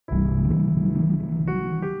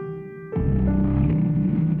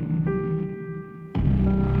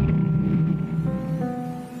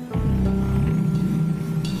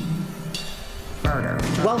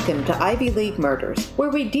Welcome to Ivy League Murders, where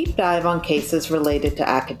we deep dive on cases related to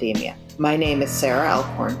academia. My name is Sarah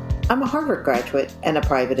Alcorn. I'm a Harvard graduate and a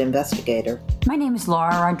private investigator. My name is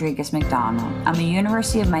Laura Rodriguez McDonald. I'm a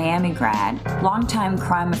University of Miami grad, longtime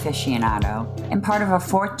crime aficionado, and part of a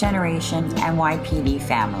fourth-generation NYPD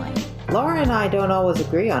family. Laura and I don't always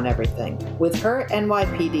agree on everything. With her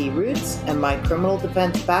NYPD roots and my criminal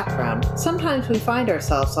defense background, sometimes we find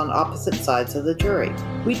ourselves on opposite sides of the jury.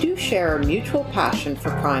 We do share a mutual passion for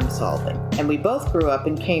crime solving, and we both grew up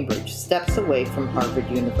in Cambridge, steps away from Harvard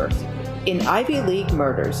University. In Ivy League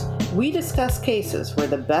Murders, we discuss cases where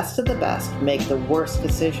the best of the best make the worst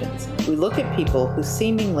decisions. We look at people who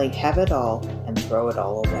seemingly have it all and throw it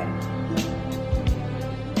all away.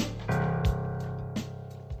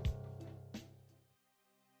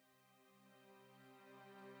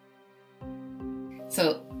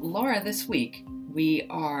 So, Laura, this week we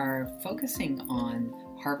are focusing on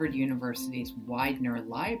Harvard University's Widener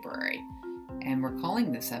Library, and we're calling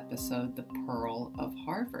this episode The Pearl of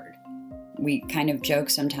Harvard. We kind of joke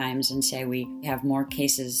sometimes and say we have more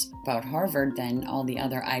cases about Harvard than all the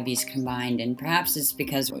other Ivies combined, and perhaps it's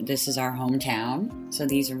because this is our hometown, so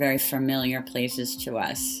these are very familiar places to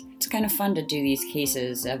us. It's kind of fun to do these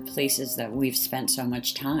cases of places that we've spent so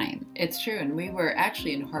much time. It's true, and we were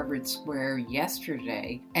actually in Harvard Square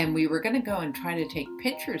yesterday, and we were going to go and try to take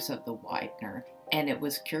pictures of the Widener. And it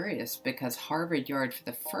was curious because Harvard Yard, for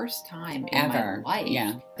the first time in my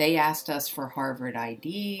life, they asked us for Harvard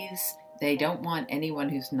IDs. They don't want anyone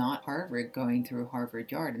who's not Harvard going through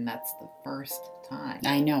Harvard Yard, and that's the first time.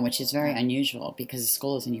 I know, which is very unusual because the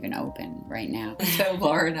school isn't even open right now. So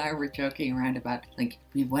Laura and I were joking around about,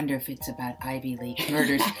 we wonder if it's about Ivy League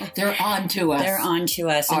murders. They're on to us. They're on to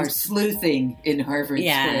us. Our sleuthing in Harvard Square.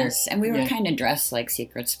 Yes, and we were kind of dressed like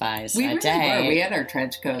secret spies that day. We were. We had our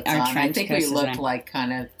trench coats on. I think we looked like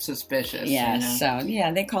kind of suspicious. Yeah, so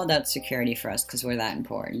they called out security for us because we're that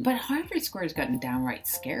important. But Harvard Square has gotten downright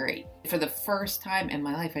scary. For the first time in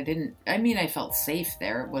my life, I felt safe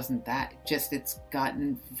there. It wasn't that. Just it's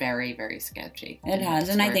gotten very, very sketchy. It has,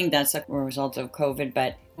 and I think that's a result of COVID.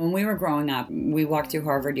 But when we were growing up, we walked through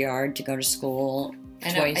Harvard Yard to go to school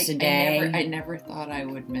twice a day. I never thought I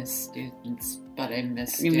would miss students, but I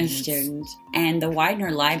miss students. You miss students. And the Widener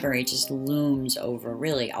Library just looms over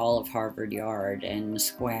really all of Harvard Yard and the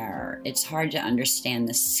square. It's hard to understand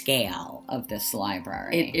the scale of this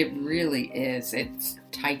library. It really is. It's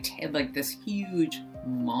like this huge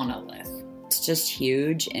monolith. It's just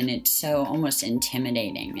huge, and it's so almost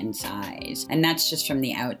intimidating in size. And that's just from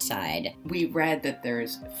the outside. We read that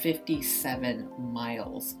there's 57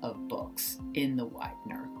 miles of books in the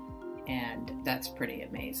Widener, and that's pretty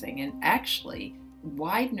amazing. And actually,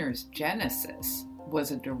 Widener's genesis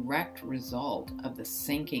was a direct result of the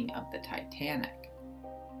sinking of the Titanic.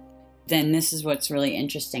 Then this is what's really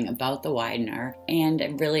interesting about the Widener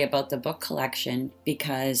and really about the book collection,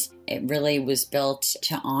 because it really was built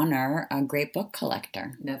to honor a great book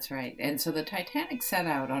collector. That's right. And so the Titanic set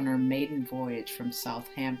out on her maiden voyage from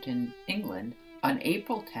Southampton, England on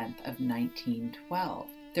April 10th of 1912.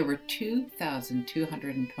 There were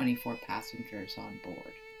 2,224 passengers on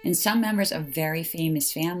board. And some members of very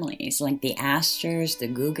famous families, like the Astors, the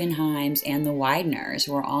Guggenheims, and the Wideners,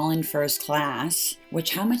 were all in first class.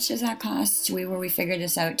 Which, how much does that cost? We figured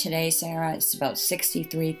this out today, Sarah. It's about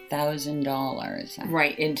 $63,000.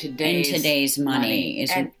 Right, in today's money.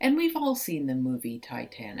 And we've all seen the movie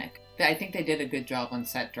Titanic. I think they did a good job on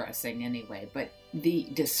set dressing anyway, but the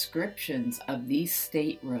descriptions of these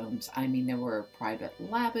staterooms, there were private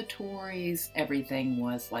lavatories, everything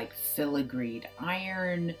was like filigreed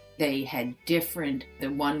iron, they had the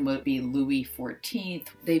one would be Louis XIV,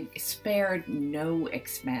 they spared no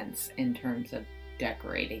expense in terms of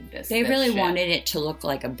decorating this. They really ship. wanted it to look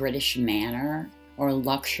like a British manor or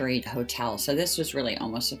luxury hotel. So this was really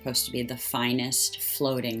almost supposed to be the finest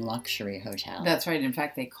floating luxury hotel. That's right. In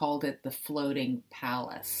fact, they called it the Floating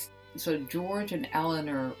Palace. So George and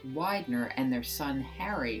Eleanor Widener and their son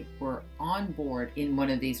Harry were on board in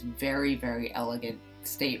one of these very, very elegant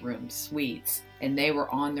stateroom suites, and they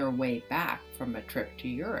were on their way back from a trip to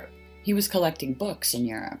Europe. He was collecting books in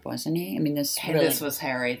Europe, wasn't he? This was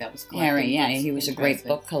Harry that was collecting Harry, yeah, books. he was a great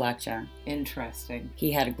book collector. Interesting.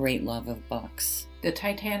 He had a great love of books. The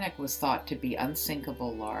Titanic was thought to be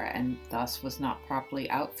unsinkable, Laura, and thus was not properly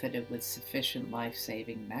outfitted with sufficient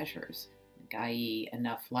life-saving measures, i.e.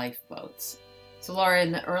 enough lifeboats. So, Laura,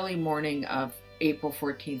 in the early morning of April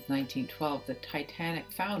 14th, 1912, the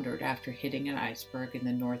Titanic foundered after hitting an iceberg in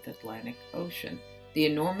the North Atlantic Ocean. the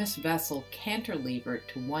enormous vessel cantilevered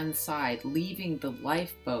to one side, leaving the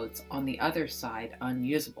lifeboats on the other side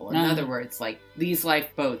unusable. In other words, like, these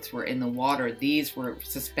lifeboats were in the water, these were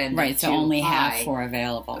suspended right, so too only high. half were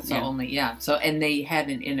available. So and they had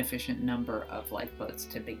an inefficient number of lifeboats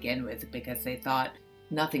to begin with because they thought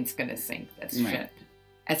nothing's going to sink this ship.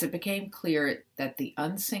 As it became clear that the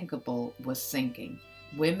unsinkable was sinking,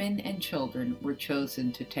 women and children were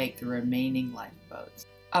chosen to take the remaining lifeboats.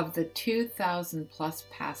 Of the 2,000 plus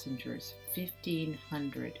passengers,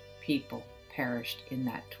 1,500 people perished in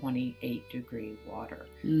that 28-degree water.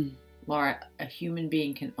 Laura, a human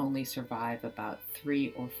being can only survive about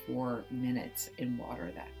 3 or 4 minutes in water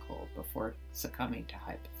that cold before succumbing to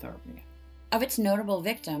hypothermia. Of its notable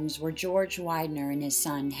victims were George Widener and his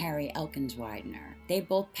son, Harry Elkins Widener. They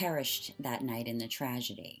both perished that night in the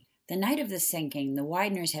tragedy. The night of the sinking, the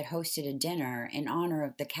Wideners had hosted a dinner in honor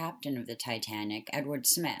of the captain of the Titanic, Edward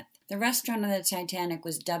Smith. The restaurant on the Titanic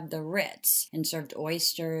was dubbed the Ritz and served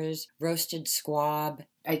oysters, roasted squab.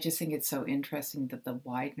 I just think it's so interesting that the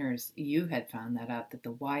Wideners, you had found that out, that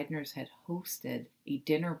the Wideners had hosted a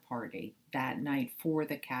dinner party that night for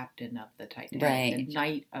the captain of the Titanic, the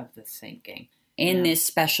night of the sinking. In this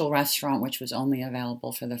special restaurant, which was only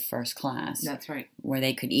available for the first class. That's right. Where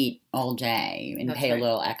they could eat all day and pay a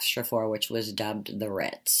little extra for, which was dubbed the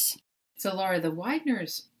Ritz. So, Laura, the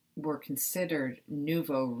Wideners were considered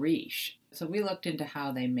nouveau riche. So we looked into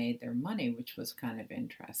how they made their money, which was kind of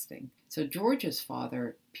interesting. So George's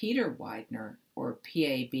father, Peter Widener, or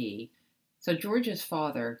PAB. So George's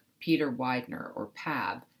father, Peter Widener, or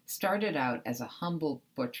PAB, started out as a humble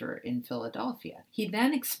butcher in Philadelphia. He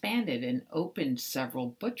then expanded and opened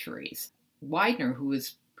several butcheries. Widener, who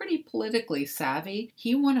was pretty politically savvy,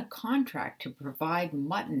 he won a contract to provide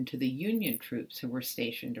mutton to the Union troops who were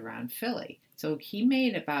stationed around Philly. So he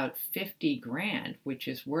made about $50,000, which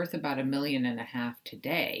is worth about $1.5 million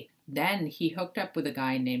today. Then he hooked up with a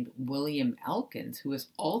guy named William Elkins, who was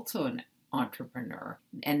also an entrepreneur,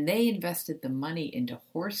 and they invested the money into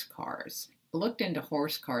horse cars. Looked into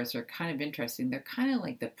horse cars. They're kind of interesting. They're kind of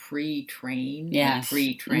like the pre-train,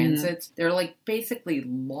 pre-transits. Mm-hmm. They're like basically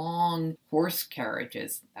long horse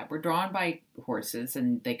carriages that were drawn by horses,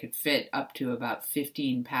 and they could fit up to about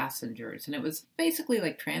 15 passengers. And it was basically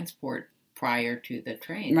like transport prior to the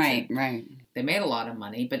trains. Right. They made a lot of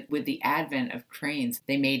money, but with the advent of trains,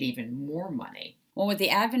 they made even more money. Well, with the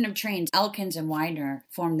advent of trains, Elkins and Widener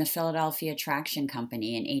formed the Philadelphia Traction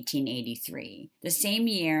Company in 1883. The same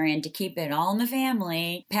year, and to keep it all in the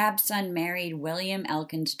family, Pab's son married William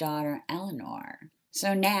Elkins' daughter, Eleanor.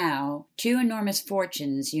 So now, two enormous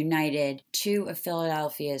fortunes united two of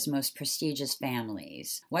Philadelphia's most prestigious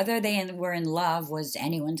families. Whether they were in love was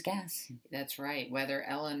anyone's guess. That's right. Whether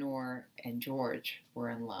Eleanor and George were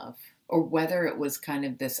in love, or whether it was kind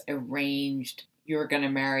of this arranged, you're going to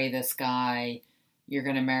marry this guy, you're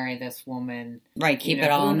going to marry this woman. Right, keep it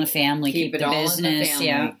all in the family, keep the business. In the family.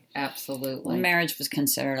 Yeah, absolutely. Well, marriage was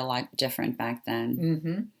considered a lot different back then.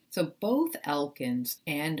 Mm-hmm. So both Elkins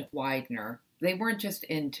and Widener, they weren't just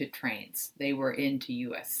into trains. They were into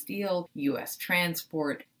U.S. Steel, U.S.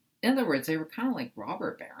 transport. In other words, they were kind of like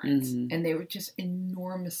robber barons, and they were just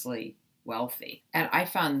enormously wealthy. And I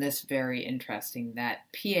found this very interesting, that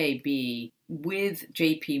PAB with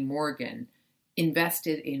J.P. Morgan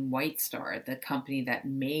invested in White Star, the company that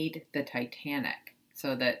made the Titanic.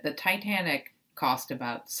 So the Titanic cost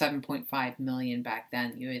about $7.5 million back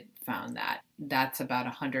then. You had found that. That's about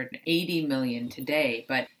 $180 million today.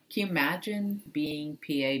 But can you imagine being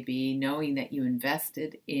PAB, knowing that you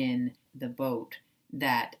invested in the boat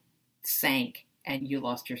that sank and you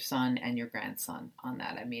lost your son and your grandson on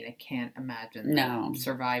that? I mean, I can't imagine the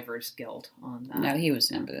survivor's guilt on that. No, he was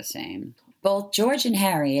never the same. Both George and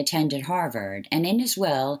Harry attended Harvard, and in his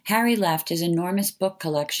will, Harry left his enormous book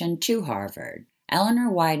collection to Harvard. Eleanor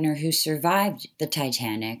Widener, who survived the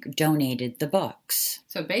Titanic, donated the books.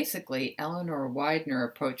 So basically, Eleanor Widener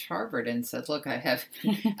approached Harvard and said, look, I have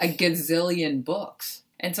a gazillion books.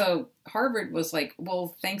 And so Harvard was like,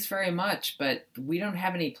 well, thanks very much, but we don't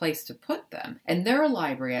have any place to put them. And their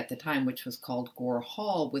library at the time, which was called Gore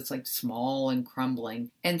Hall, was like small and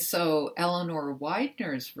crumbling. And so Eleanor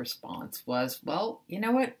Widener's response was, well, you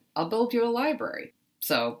know what? I'll build you a library.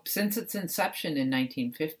 So since its inception in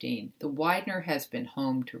 1915, the Widener has been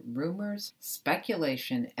home to rumors,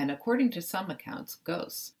 speculation, and according to some accounts,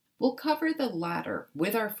 ghosts. We'll cover the latter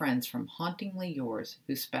with our friends from Hauntingly Yours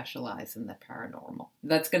who specialize in the paranormal.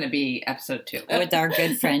 That's going to be episode 2. With our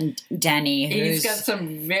good friend Denny. He's got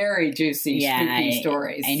some very juicy, spooky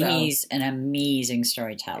stories. And he's an amazing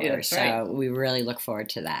storyteller. Yeah, so right. we really look forward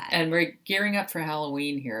to that. And we're gearing up for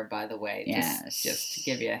Halloween here, by the way. Yes. Just to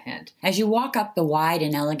give you a hint. As you walk up the wide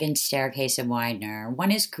and elegant staircase of Widener,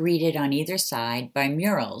 one is greeted on either side by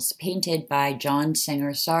murals painted by John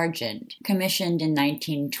Singer Sargent, commissioned in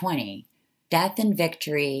 1920. Death and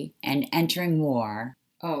Victory and Entering War.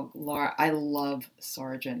 Oh, Laura, I love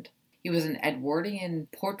Sargent. He was an Edwardian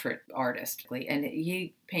portrait artist, and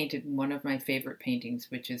he painted one of my favorite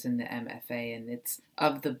paintings, which is in the MFA, and it's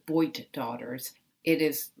of the Boit daughters. It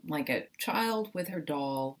is like a child with her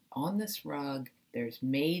doll on this rug. There's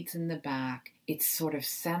maids in the back. It's sort of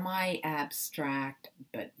semi-abstract,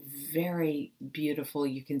 but very beautiful.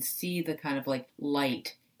 You can see the kind of like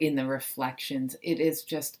light in the reflections. It is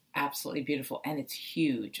just absolutely beautiful, and it's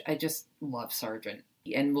huge. I just love Sargent.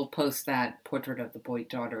 And we'll post that portrait of the Boit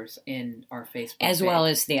daughters in our Facebook as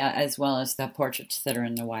page. well as the portraits that are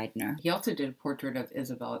in the Widener. He also did a portrait of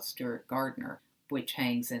Isabella Stewart Gardner, which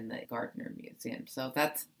hangs in the Gardner Museum. So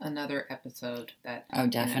that's another episode that... Oh,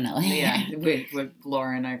 definitely. with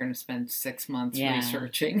Laura and I are going to spend 6 months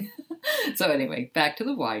researching. So anyway, back to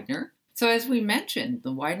the Widener. So as we mentioned,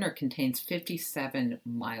 the Widener contains 57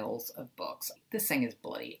 miles of books. This thing is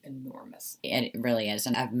bloody enormous. It really is.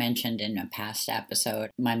 And I've mentioned in a past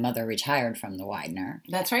episode, my mother retired from the Widener.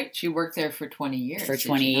 That's right. She worked there for 20 years. For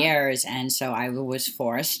 20 years. And so I was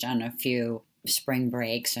forced on a few spring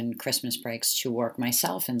breaks and Christmas breaks to work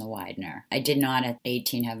myself in the Widener. I did not at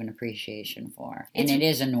 18 have an appreciation for. And it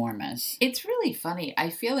is enormous. It's really funny.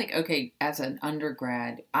 I feel like, okay, as an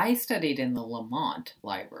undergrad, I studied in the Lamont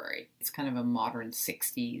Library. It's kind of a modern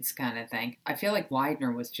 60s kind of thing. I feel like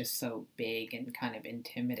Widener was just so big and kind of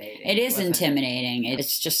intimidating. It is intimidating.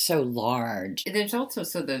 It's just so large. There's also,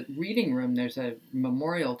 so the reading room, there's a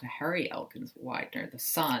memorial to Harry Elkins Widener, the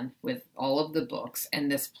son, with all of the books.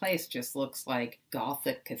 And this place just looks like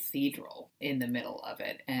Gothic cathedral in the middle of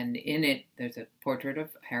it. And in it, there's a portrait of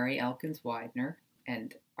Harry Elkins Widener.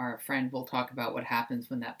 And our friend will talk about what happens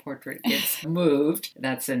when that portrait gets moved.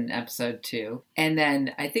 That's in episode 2. And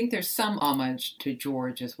then I think there's some homage to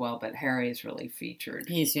George as well, but Harry is really featured.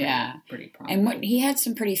 He's, pretty prominent. And he had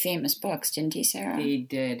some pretty famous books, didn't he, Sarah? He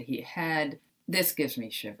did. He had, this gives me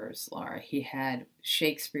shivers, Laura. He had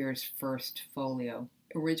Shakespeare's first folio,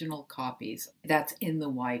 original copies. That's in the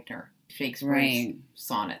Widener. Shakespeare's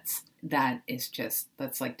sonnets. That is just,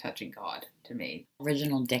 that's like touching God to me.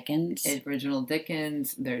 Original Dickens.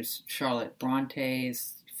 There's Charlotte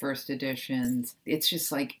Bronte's first editions. It's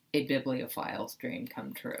just like a bibliophile's dream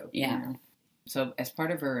come true. Yeah. You know? So as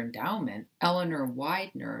part of her endowment, Eleanor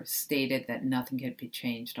Widener stated that nothing could be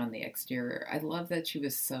changed on the exterior. I love that she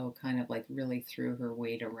was so kind of like really threw her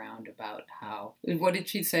weight around about how... What did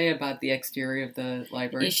she say about the exterior of the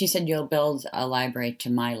library? She said, you'll build a library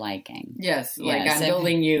to my liking. Yes, like I'm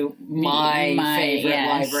building you my favorite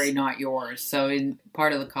library, not yours. So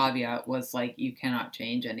part of the caveat was like, you cannot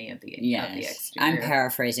change any of the exterior. I'm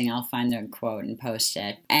paraphrasing. I'll find the quote and post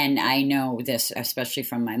it. And I know this, especially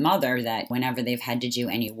from my mother, that whenever they've had to do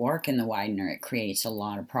any work in the Widener, it creates a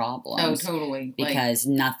lot of problems. Oh, totally. Because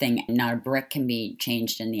nothing, not a brick can be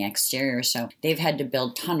changed in the exterior. So they've had to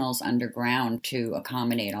build tunnels underground to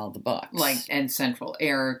accommodate all the books. And central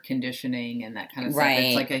air conditioning and that kind of stuff.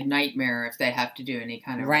 It's like a nightmare if they have to do any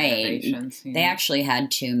kind of renovations. They actually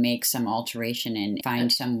had to make some alteration and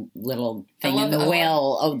find some little thing in the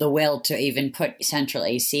will to even put central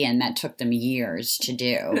AC in. That took them years to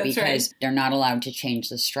do because they're not allowed to change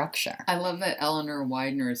the structure. I love that Eleanor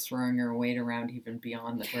Widener is throwing her weight around even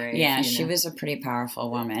beyond the grave. Yeah, she was a pretty powerful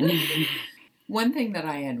woman. One thing that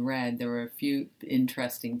I had read, there were a few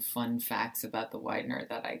interesting fun facts about the Widener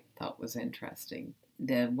that I thought was interesting.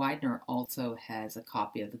 The Widener also has a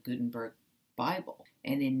copy of the Gutenberg Bible.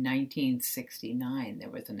 And in 1969, there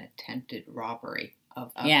was an attempted robbery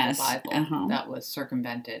of the Bible that was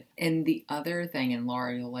circumvented. And the other thing, and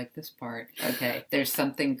Laura, you'll like this part, okay, there's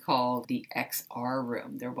something called the XR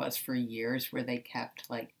room. There was for years where they kept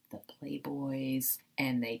like the Playboys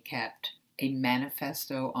and they kept a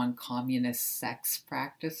manifesto on communist sex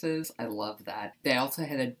practices. I love that. They also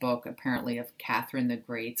had a book, apparently, of Catherine the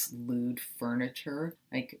Great's lewd furniture.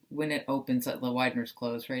 Like, when it opens, the Widener's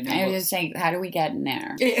closed right now. I was just saying, how do we get in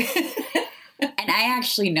there? And I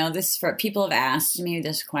actually know this for people have asked me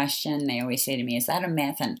this question. They always say to me, is that a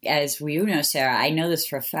myth? And as you know, Sarah, I know this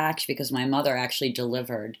for a fact because my mother actually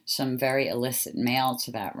delivered some very illicit mail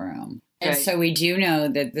to that room. And so we do know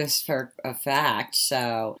that this for a fact.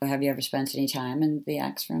 So have you ever spent any time in the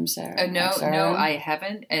X room, Sarah? No, I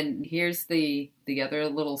haven't. And here's the other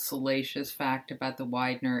little salacious fact about the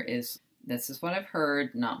Widener is, this is what I've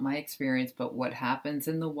heard, not my experience, but what happens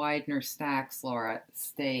in the Widener stacks, Laura,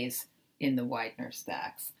 stays in the Widener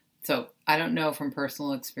stacks. So I don't know from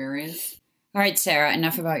personal experience. All right, Sarah,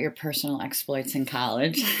 enough about your personal exploits in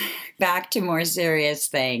college. Back to more serious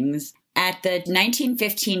things. At the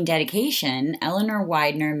 1915 dedication, Eleanor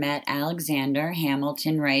Widener met Alexander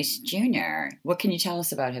Hamilton Rice Jr. What can you tell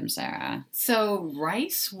us about him, Sarah? So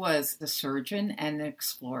Rice was a surgeon and an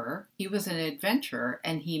explorer. He was an adventurer,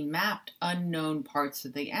 and he mapped unknown parts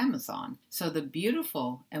of the Amazon. So the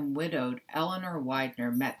beautiful and widowed Eleanor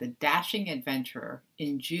Widener met the dashing adventurer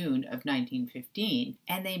in June of 1915,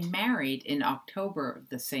 and they married in October of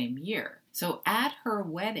the same year. So at her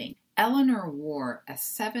wedding, Eleanor wore a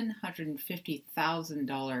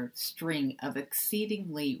 $750,000 string of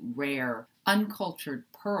exceedingly rare, uncultured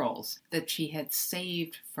pearls that she had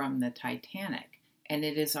saved from the Titanic. And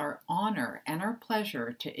it is our honor and our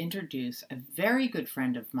pleasure to introduce a very good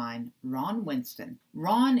friend of mine, Ron Winston.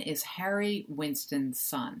 Ron is Harry Winston's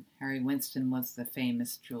son. Harry Winston was the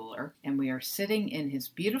famous jeweler, and we are sitting in his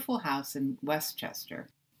beautiful house in Westchester.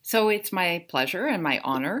 So it's my pleasure and my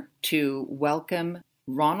honor to welcome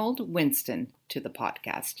Ronald Winston to the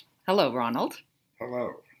podcast. Hello, Ronald.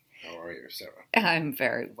 Hello. How are you, Sarah? I'm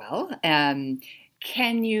very well.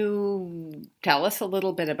 Can you tell us a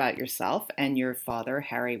little bit about yourself and your father,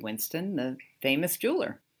 Harry Winston, the famous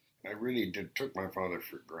jeweler? I really took my father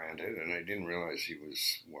for granted, and I didn't realize he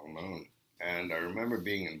was well known. And I remember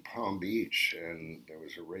being in Palm Beach, and there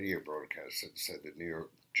was a radio broadcast that said that New York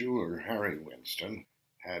jeweler Harry Winston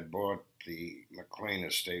had bought the McLean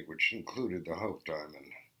estate, which included the Hope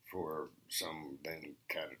Diamond, for some then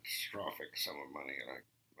catastrophic sum of money, like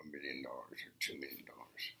 $1 million or $2 million.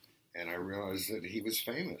 And I realized that he was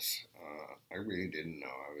famous. I really didn't know.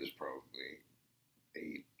 I was probably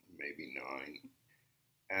 8, maybe 9.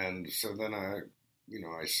 And so then I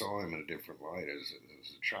saw him in a different light as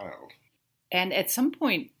a child. And at some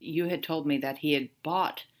point you had told me that he had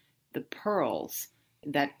bought the pearls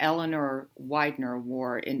that Eleanor Widener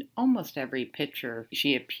wore in almost every picture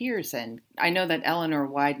she appears in. I know that Eleanor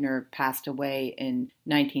Widener passed away in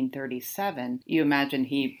 1937. You imagine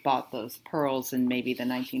he bought those pearls in maybe the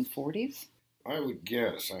 1940s? I would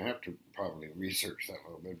guess. I have to probably research that a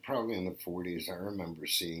little bit. Probably in the 40s. I remember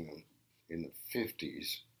seeing them in the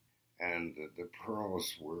 50s. And the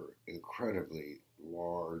pearls were incredibly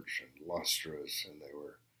large and lustrous, and they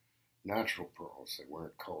were natural pearls. They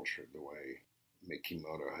weren't cultured the way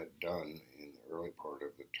Mikimoto had done in the early part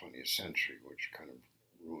of the 20th century, which kind of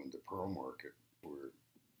ruined the pearl market for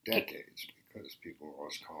decades because people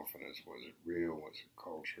lost confidence. Was it real? Was it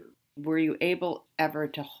cultured? Were you able ever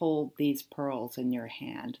to hold these pearls in your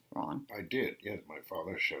hand, Ron? I did, yes. My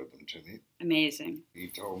father showed them to me. Amazing. He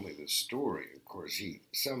told me the story. Of course, he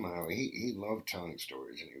loved telling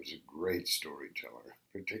stories, and he was a great storyteller,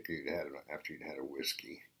 particularly after he'd had a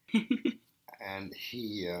whiskey. And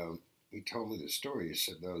he told me the story. He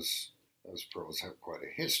said those pearls have quite a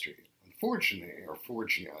history. Unfortunately, or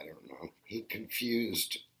fortunately, I don't know, he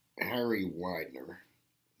confused Harry Widener,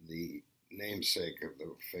 the namesake of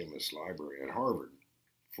the famous library at Harvard,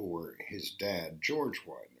 for his dad, George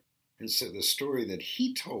Widener. And so the story that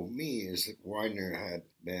he told me is that Widener had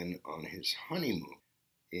been on his honeymoon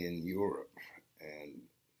in Europe and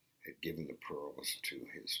had given the pearls to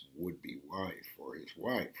his would-be wife or his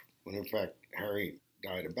wife, when in fact Harry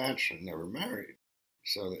died a bachelor and never married.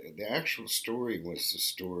 So the actual story was the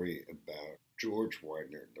story about George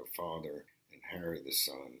Widener, the father, and Harry, the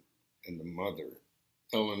son, and the mother,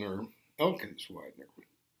 Eleanor Elkins Widener.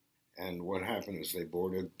 And what happened is they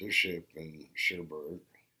boarded the ship in Cherbourg.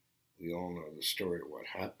 We all know the story of what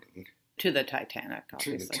happened. To the Titanic,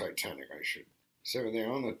 obviously. To the Titanic, I should. So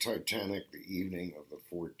they're on the Titanic the evening of the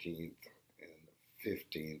 14th and the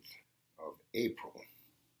 15th of April.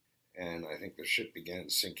 And I think the ship began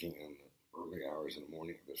sinking in the early hours in the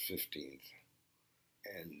morning of the 15th.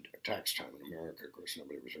 And tax time in America, of course,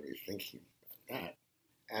 nobody was really thinking about that.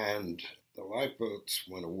 And the lifeboats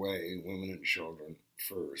went away, women and children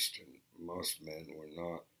first, and most men were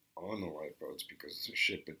not on the lifeboats because the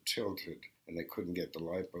ship had tilted and they couldn't get the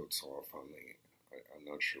lifeboats off on I'm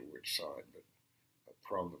not sure which side, but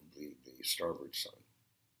probably the starboard side.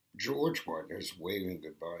 George Widener is waving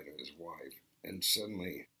goodbye to his wife, and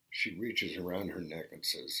suddenly she reaches around her neck and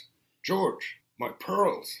says, "George, my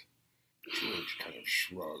pearls!" George kind of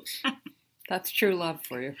shrugs. That's true love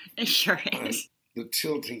for you. It sure is. The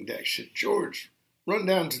tilting deck said, "George, run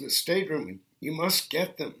down to the stateroom and you must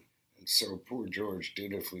get them." And so poor George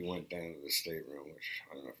dutifully went down to the stateroom, which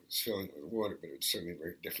I don't know if it was filling with water, but it was certainly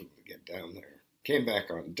very difficult to get down there. Came back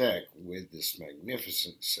on deck with this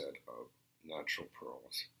magnificent set of natural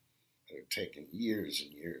pearls that had taken years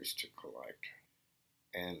and years to collect.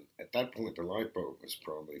 And at that point, the lifeboat was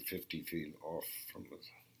probably 50 feet off from the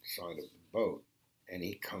side of the boat. And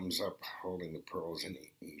he comes up holding the pearls, and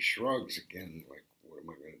he shrugs again, like, what am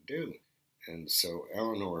I going to do? And so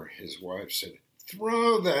Eleanor, his wife, said,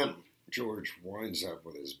 throw them! George winds up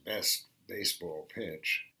with his best baseball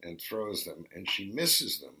pitch and throws them, and she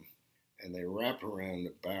misses them, and they wrap around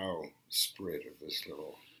the bow sprit of this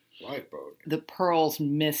little lifeboat. The pearls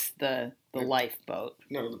miss the lifeboat.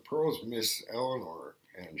 No, the pearls miss Eleanor,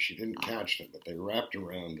 and she didn't catch them, but they wrapped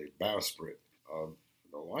around the bowsprit of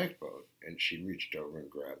the lifeboat, and she reached over and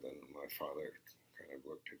grabbed them, and my father kind of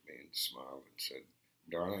looked at me and smiled and said,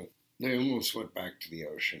 darling, they almost went back to the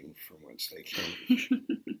ocean from whence they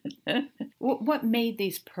came. What made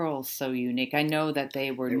these pearls so unique? I know that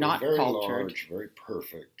they were not very cultured. Large, very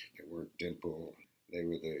perfect. They weren't dimpled. They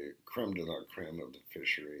were the creme de la creme of the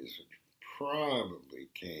fisheries, which probably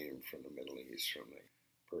came from the Middle East, from the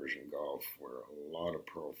Persian Gulf, where a lot of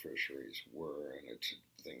pearl fisheries were, and it's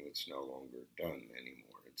a thing that's no longer done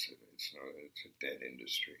anymore. It's a dead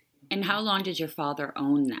industry. And how long did your father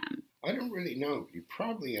own them? I don't really know. He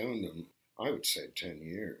probably owned them, I would say 10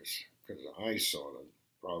 years, because I saw them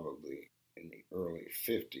probably in the early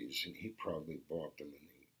 50s, and he probably bought them in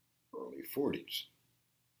the early 40s.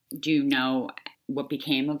 Do you know what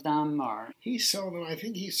became of them, or? I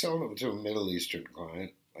think he sold them to a Middle Eastern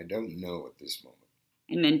client. I don't know at this moment.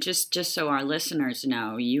 And then just so our listeners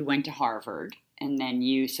know, you went to Harvard, and then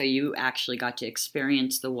you actually got to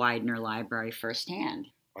experience the Widener Library firsthand.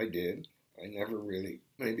 I did. I never really,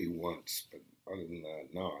 maybe once, but other than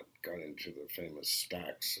that, not got into the famous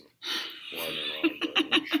stacks of Widener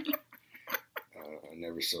Library. I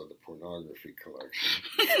never saw the pornography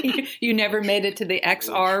collection. You never made it to the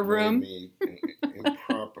XR room? Made me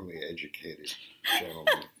improperly educated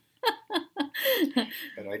gentleman.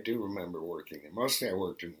 And I do remember working there. Mostly I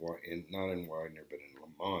worked not in Widener, but in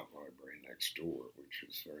Lamont Library next door, which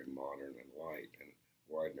was very modern and light. And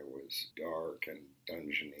Widener was dark and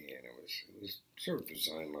dungeony, and it was sort of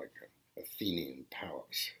designed like an Athenian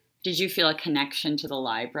palace. Did you feel a connection to the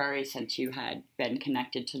library since you had been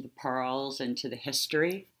connected to the pearls and to the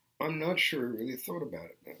history? I'm not sure I really thought about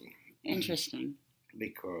it then. Interesting.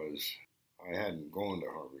 Because I hadn't gone to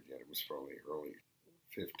Harvard yet. It was probably early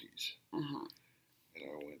 50s. Uh-huh. And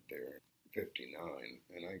I went there in 59.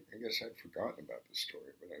 And I guess I'd forgotten about the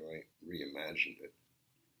story, but I reimagined it.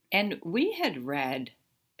 And we had read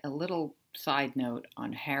a little side note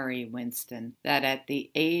on Harry Winston that at the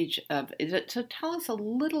age of, so tell us a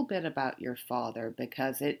little bit about your father,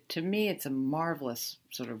 because to me it's a marvelous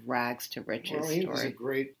sort of rags to riches story. Well, he was a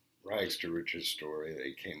great rags to riches story.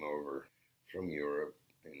 They came over from Europe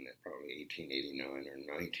in probably 1889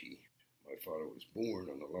 or 90. My father was born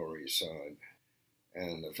on the Lower East Side,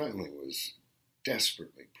 and the family was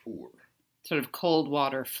desperately poor. Sort of cold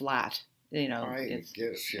water flat, you know. I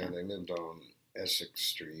guess, yeah, they lived on Essex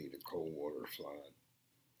Street, a cold water flat,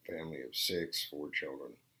 family of 6, 4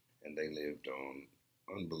 children, and they lived on,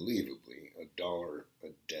 unbelievably, $1 a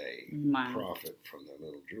day profit from the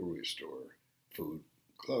little jewelry store, food,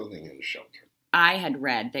 clothing, and shelter. I had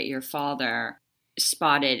read that your father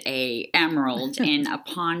spotted a emerald in a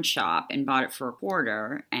pawn shop and bought it for a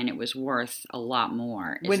quarter, and it was worth a lot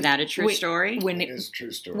more. Is that a true story? It is a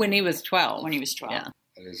true story. When he was 12. When he was 12. Yeah.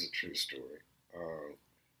 That is a true story.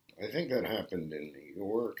 I think that happened in New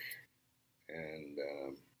York, and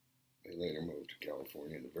they later moved to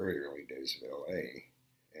California in the very early days of L.A.,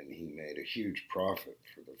 and he made a huge profit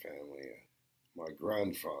for the family. My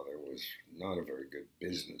grandfather was not a very good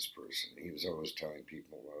business person. He was always telling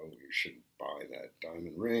people, well, you shouldn't buy that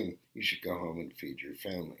diamond ring. You should go home and feed your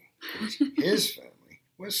family. Because his family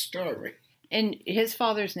was starving. And his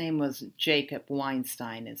father's name was Jacob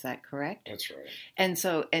Weinstein, is that correct? That's right.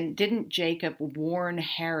 And didn't Jacob warn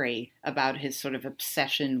Harry about his sort of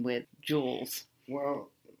obsession with jewels? Well,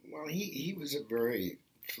 he was a very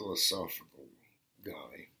philosophical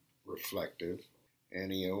guy, reflective,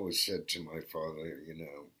 and he always said to my father,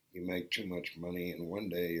 you make too much money and one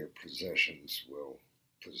day your possessions will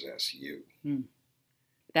possess you.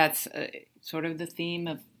 That's sort of the theme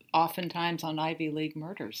of oftentimes on Ivy League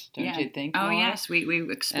murders, don't you think? Oh, Laura? yes,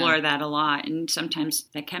 we explore that a lot, and sometimes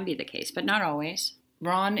that can be the case, but not always.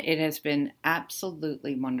 Ron, it has been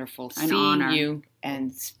absolutely wonderful seeing you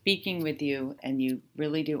and speaking with you, and you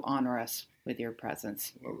really do honor us with your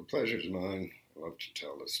presence. Well, the pleasure's mine. I love to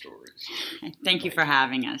tell the stories. Thank you for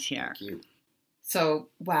having us here. Thank you. So,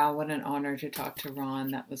 wow, what an honor to talk to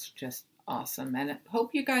Ron. That was just awesome. And I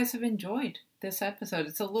hope you guys have enjoyed this episode.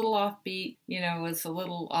 It's a little offbeat, it's a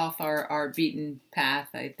little off our beaten path,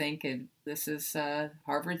 I think. And this is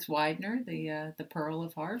Harvard's Widener, the Pearl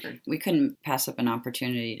of Harvard. We couldn't pass up an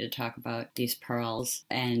opportunity to talk about these pearls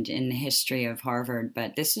and in the history of Harvard,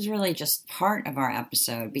 but this is really just part of our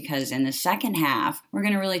episode, because in the second half, we're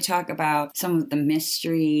going to really talk about some of the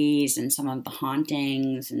mysteries and some of the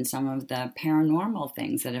hauntings and some of the paranormal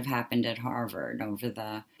things that have happened at Harvard over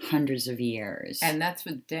the hundreds of years. And that's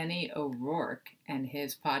with Denny O'Rourke, and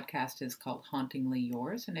his podcast is called Hauntingly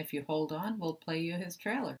Yours. And if you hold on, we'll play you his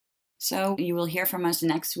trailer. So you will hear from us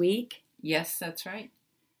next week. Yes, that's right.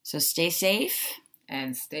 So stay safe.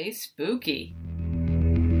 And stay spooky.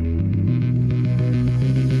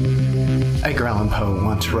 Edgar Allan Poe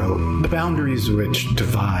once wrote, "The boundaries which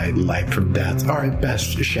divide life from death are at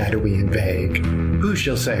best shadowy and vague. Who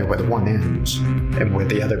shall say where the one ends and where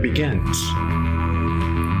the other begins?"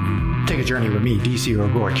 Take a journey with me, DC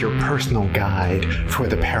O'Rourke, your personal guide for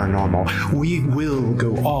the paranormal. We will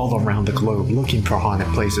go all around the globe looking for haunted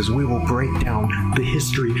places. We will break down the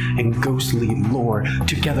history and ghostly lore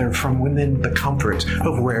together from within the comforts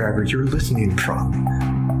of wherever you're listening from.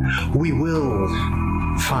 We will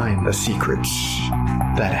find the secrets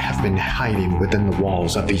that have been hiding within the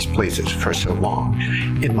walls of these places for so long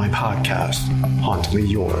in my podcast, Hauntingly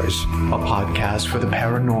Yours, a podcast for the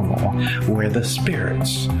paranormal where the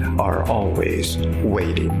spirits are always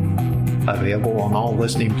waiting. Available on all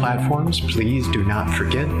listening platforms. Please do not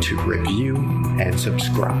forget to review and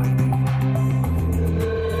subscribe.